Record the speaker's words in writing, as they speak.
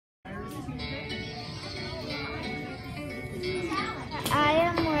I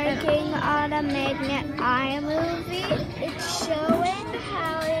am working on a magnet iMovie. It's showing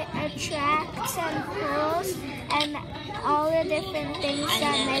how it attracts and pulls and all the different things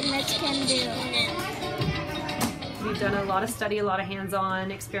that magnets can do. We've done a lot of study, a lot of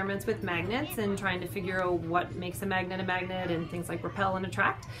hands-on experiments with magnets and trying to figure out what makes a magnet and things like repel and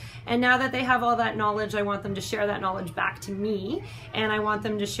attract. And now that they have all that knowledge, I want them to share that knowledge back to me, and I want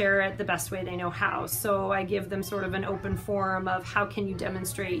them to share it the best way they know how. So I give them sort of an open forum of how can you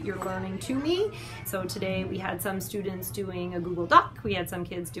demonstrate your learning to me. So today we had some students doing a Google Doc, we had some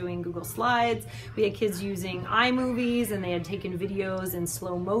kids doing Google Slides, we had kids using iMovies, and they had taken videos in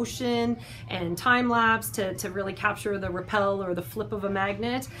slow motion and time-lapse to really capture the repel or the flip of a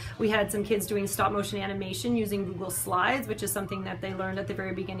magnet. We had some kids doing stop motion animation using Google Slides, which is something that they learned at the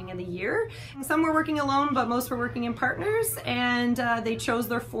very beginning of the year. Some were working alone, but most were working in partners, and they chose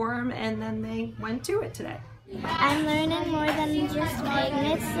their forum and then they went to it today. I'm learning more than just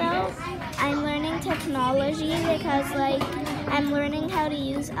magnets though. I'm learning technology because I'm learning how to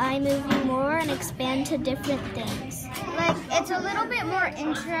use iMovie more and expand to different things. It's a little bit more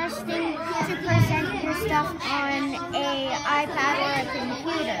interesting to present your stuff on a iPad or a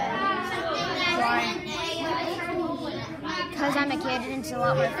computer. Because I'm a kid and it's a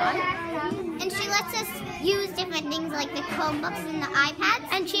lot more fun. And she lets us use different things like the Chromebooks and the iPads.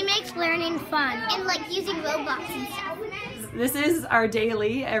 And she makes learning fun. And using robots and stuff. This is our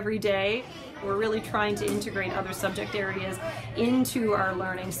daily, every day. We're really trying to integrate other subject areas into our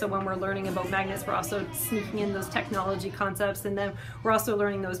learning. So when we're learning about magnets, we're also sneaking in those technology concepts, and then we're also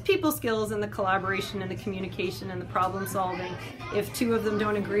learning those people skills and the collaboration and the communication and the problem solving. If two of them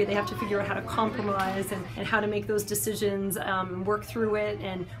don't agree, they have to figure out how to compromise and how to make those decisions, work through it,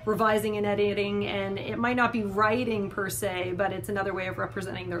 and revising and editing. And it might not be writing per se, but it's another way of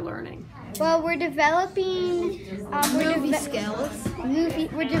representing their learning. Well, we're developing movie skills.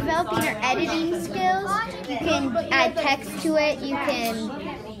 We're developing our editing skills. You can add text to it. You can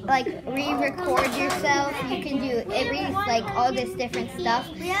re-record yourself. You can do all this different stuff,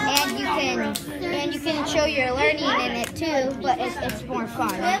 and you can show your learning in it too. But it's more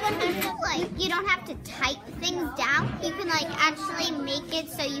fun. You don't have to type things down. You can actually make it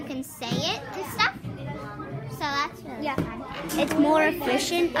so you can say it and stuff. So that's really fun. It's more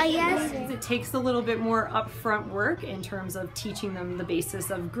efficient, I guess. It takes a little bit more upfront work in terms of teaching them the basis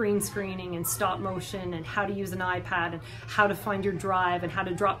of green screening and stop motion and how to use an iPad and how to find your drive and how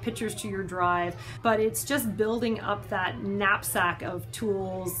to drop pictures to your drive. But it's just building up that knapsack of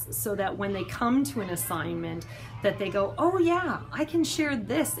tools so that when they come to an assignment that they go, oh yeah, I can share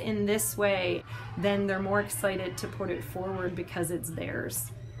this in this way. Then they're more excited to put it forward because it's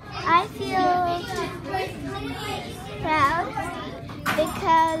theirs. I feel proud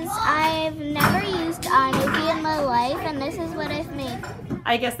because I've never used iMovie in my life, and this is what I've made.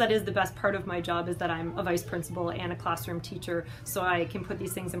 I guess that is the best part of my job, is that I'm a vice principal and a classroom teacher, so I can put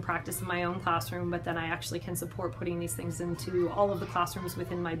these things in practice in my own classroom, but then I actually can support putting these things into all of the classrooms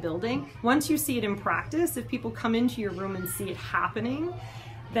within my building. Once you see it in practice, if people come into your room and see it happening,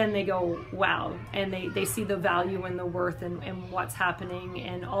 then they go, wow, and they see the value and the worth and what's happening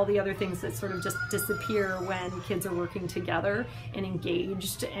and all the other things that sort of just disappear when kids are working together and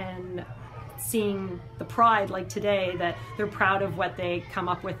engaged and seeing the pride, like today, that they're proud of what they come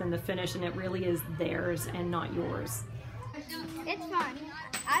up with in the finish, and it really is theirs and not yours. It's fun.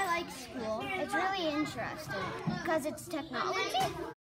 I like school. It's really interesting because it's technology.